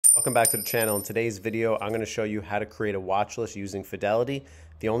Welcome back to the channel. In today's video, I'm going to show you how to create a watch list using Fidelity.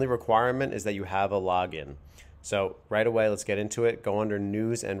 The only requirement is that you have a login. So right away, let's get into it. Go under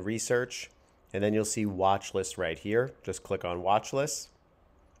News and Research, and then you'll see Watch List right here. Just click on Watch List.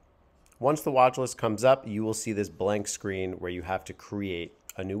 Once the watch list comes up, you will see this blank screen where you have to create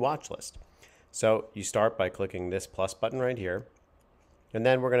a new watch list. So you start by clicking this plus button right here, and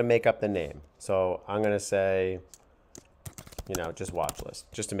then we're going to make up the name. So I'm going to say, just watch list,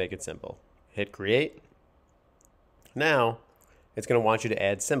 just to make it simple. Hit create. Now it's going to want you to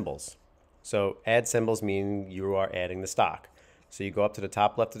add symbols. So add symbols mean you are adding the stock. So you go up to the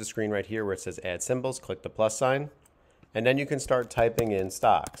top left of the screen right here where it says add symbols, click the plus sign, and then you can start typing in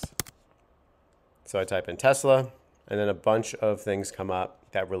stocks. So I type in Tesla, and then a bunch of things come up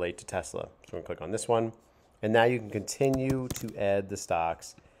that relate to Tesla. So I'm going to click on this one, and now you can continue to add the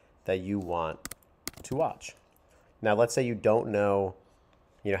stocks that you want to watch. Now, let's say you don't know,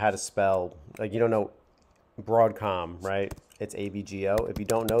 how to spell, like you don't know Broadcom, right? It's ABGO. If you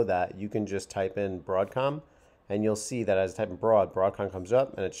don't know that, you can just type in Broadcom, and you'll see that as I type in Broadcom comes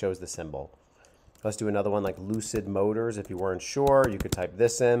up, and it shows the symbol. Let's do another one like Lucid Motors. If you weren't sure, you could type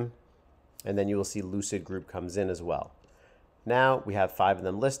this in, and then you will see Lucid Group comes in as well. Now, we have 5 of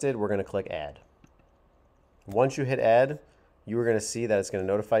them listed. We're going to click Add. Once you hit Add, you are going to see that it's going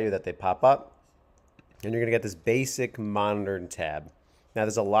to notify you that they pop up. And you're going to get this basic monitoring tab. Now,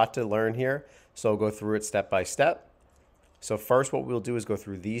 there's a lot to learn here, so I'll go through it step by step. So first, what we'll do is go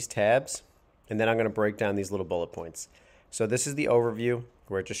through these tabs, and then I'm going to break down these little bullet points. So this is the overview,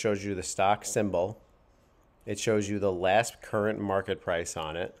 where it just shows you the stock symbol. It shows you the last current market price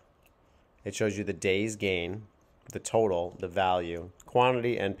on it. It shows you the day's gain, the total, the value,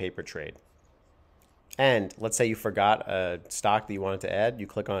 quantity, and paper trade. And let's say you forgot a stock that you wanted to add, you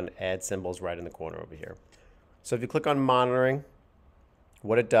click on add symbols right in the corner over here. So if you click on monitoring,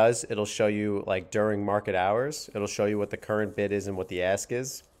 what it does, it'll show you like during market hours, it'll show you what the current bid is and what the ask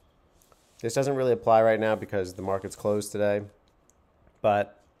is. This doesn't really apply right now because the market's closed today,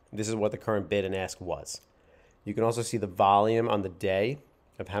 but this is what the current bid and ask was. You can also see the volume on the day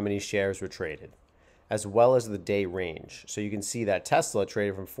of how many shares were traded, as well as the day range. So you can see that Tesla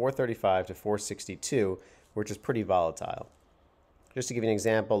traded from 435 to 462, which is pretty volatile. Just to give you an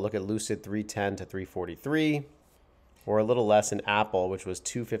example, look at Lucid 310 to 343, or a little less in Apple, which was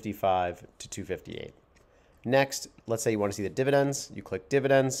 255 to 258. Next, let's say you want to see the dividends. You click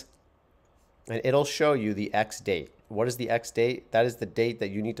dividends, and it'll show you the X date. What is the X date? That is the date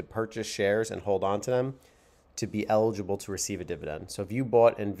that you need to purchase shares and hold on to them to be eligible to receive a dividend. So if you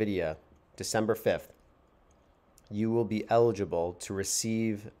bought NVIDIA December 5th, you will be eligible to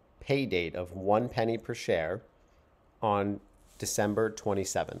receive pay date of 1 penny per share on December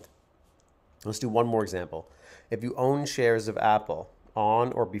 27th. Let's do one more example. If you own shares of Apple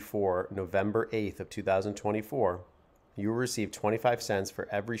on or before November 8th of 2024, you will receive 25 cents for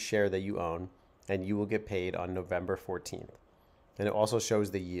every share that you own, and you will get paid on November 14th. And it also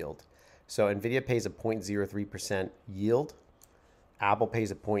shows the yield. So NVIDIA pays a 0.03% yield. Apple pays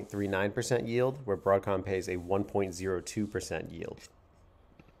a 0.39% yield, where Broadcom pays a 1.02% yield.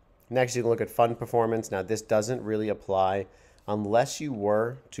 Next, you can look at fund performance. Now, this doesn't really apply unless you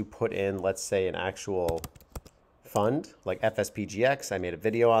were to put in, let's say, an actual fund like FSPGX. I made a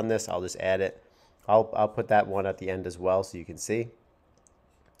video on this. I'll just add it. I'll put that one at the end as well so you can see.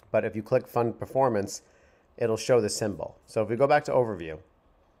 But if you click fund performance, it'll show the symbol. So if we go back to overview,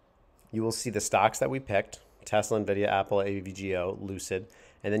 you will see the stocks that we picked: Tesla, NVIDIA, Apple, ABGO, Lucid,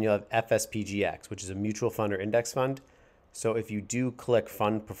 and then you'll have FSPGX, which is a mutual fund or index fund. So if you do click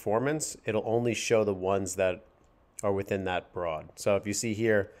fund performance, it'll only show the ones that are within that broad. So if you see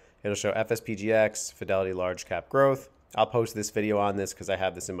here, it'll show FSPGX, Fidelity Large Cap Growth. I'll post this video on this because I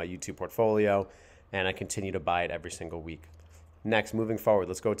have this in my YouTube portfolio, and I continue to buy it every single week. Next, moving forward,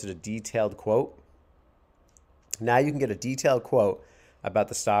 let's go to the detailed quote. Now you can get a detailed quote about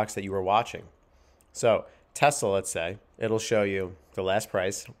the stocks that you were watching. So Tesla, let's say, it'll show you the last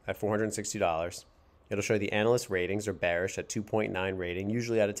price at $460. It'll show you the analyst ratings are bearish at 2.9 rating,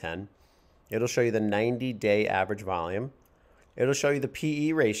 usually out of 10. It'll show you the 90-day average volume. It'll show you the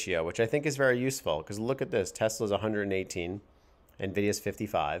PE ratio, which I think is very useful because look at this. Tesla's 118, NVIDIA's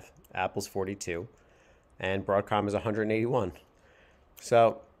 55, Apple's 42, and Broadcom is 181.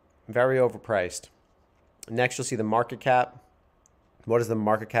 So very overpriced. Next, you'll see the market cap. What is the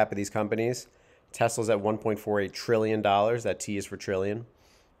market cap of these companies? Tesla's at $1.48 trillion. That T is for trillion.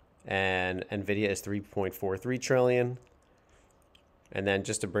 And NVIDIA is $3.43 trillion. And then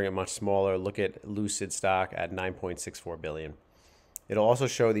just to bring it much smaller, look at Lucid stock at $9.64 billion. It'll also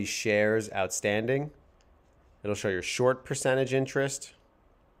show these shares outstanding. It'll show your short percentage interest.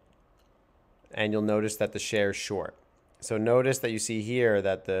 and you'll notice that the share is short. So notice that you see here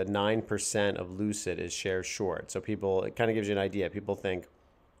that the 9% of Lucid is shares short. So people, it kind of gives you an idea. People think,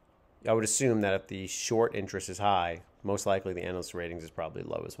 I would assume that if the short interest is high, most likely the analyst ratings is probably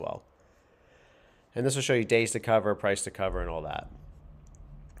low as well. And this will show you days to cover, price to cover, and all that.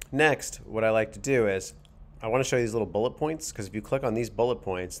 Next, what I like to do is I want to show you these little bullet points, because if you click on these bullet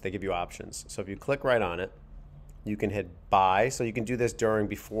points, they give you options. So if you click right on it, you can hit buy. So you can do this during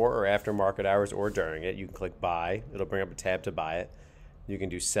before or after market hours or during it. You can click buy. It'll bring up a tab to buy it. You can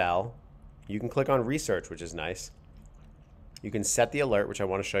do sell. You can click on research, which is nice. You can set the alert, which I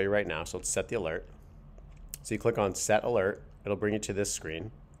want to show you right now. So let's set the alert. So you click on set alert. It'll bring you to this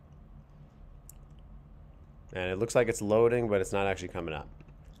screen. And it looks like it's loading, but it's not actually coming up.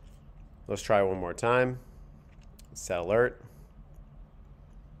 Let's try one more time. Set alert.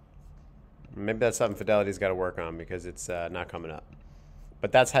 Maybe that's something Fidelity's got to work on because it's not coming up.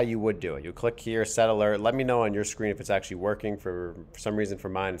 But that's how you would do it. You click here, set alert. Let me know on your screen if it's actually working. For some reason, for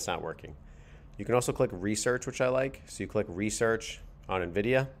mine, it's not working. You can also click research, which I like. So you click research on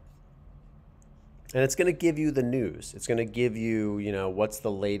NVIDIA. And it's going to give you the news. It's going to give you, what's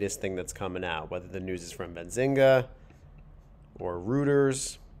the latest thing that's coming out. Whether the news is from Benzinga or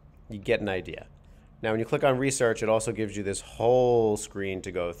Reuters, you get an idea. Now, when you click on research, it also gives you this whole screen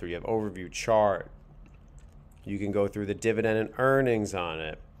to go through. You have overview chart. You can go through the dividend and earnings on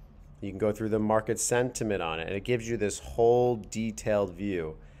it. You can go through the market sentiment on it. And it gives you this whole detailed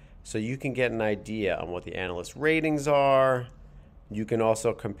view. So you can get an idea on what the analyst ratings are. You can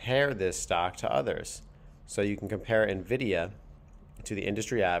also compare this stock to others. So you can compare NVIDIA to the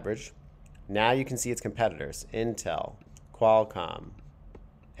industry average. Now you can see its competitors: Intel, Qualcomm,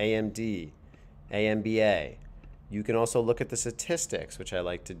 AMD, AMBA. You can also look at the statistics, which I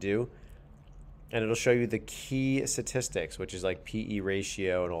like to do, and it'll show you the key statistics, which is like PE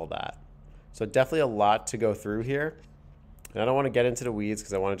ratio and all that. So definitely a lot to go through here. And I don't want to get into the weeds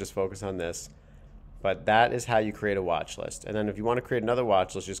because I want to just focus on this. But that is how you create a watch list. And then if you want to create another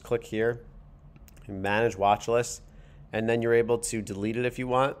watch list, just click here and manage watch list. And then you're able to delete it if you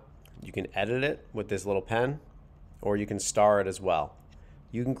want. You can edit it with this little pen, or you can star it as well.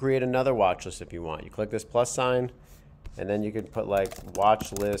 You can create another watch list if you want. You click this plus sign, and then you can put like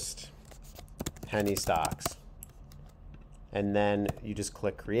watch list penny stocks. And then you just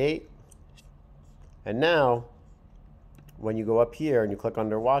click create. And now, when you go up here and you click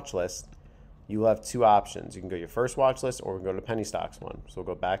under watch list, you will have two options. You can go your first watch list, or we can go to penny stocks one. So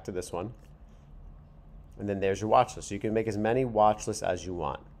we'll go back to this one. And then there's your watch list. So you can make as many watch lists as you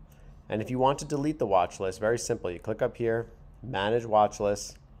want. And if you want to delete the watch list, very simple. You click up here, manage watch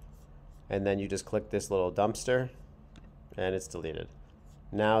list, and then you just click this little dumpster, and it's deleted.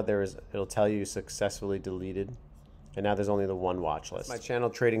 Now it'll tell you successfully deleted, and now there's only the one watch list. My channel,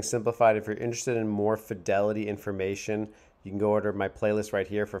 Trading Simplified. If you're interested in more Fidelity information, you can go order my playlist right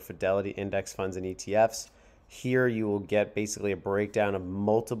here for Fidelity index funds and ETFs. Here you will get basically a breakdown of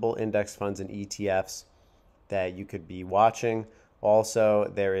multiple index funds and ETFs that you could be watching.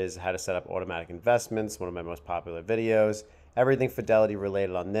 Also, there is how to set up automatic investments, one of my most popular videos. Everything Fidelity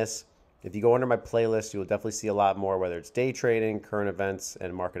related on this. If you go under my playlist, you will definitely see a lot more, whether it's day trading, current events,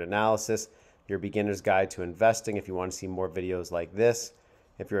 and market analysis. Your beginner's guide to investing if you want to see more videos like this.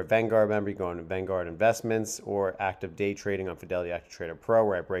 If you're a Vanguard member, you go on to Vanguard Investments, or active day trading on Fidelity Active Trader Pro,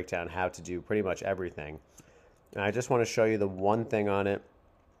 where I break down how to do pretty much everything. And I just want to show you the one thing on it.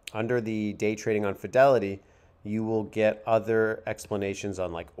 Under the day trading on Fidelity, you will get other explanations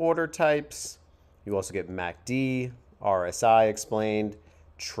on like order types. You also get MACD, RSI explained,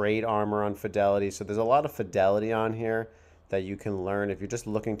 trade armor on Fidelity. So there's a lot of Fidelity on here that you can learn if you're just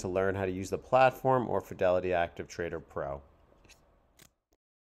looking to learn how to use the platform or Fidelity Active Trader Pro.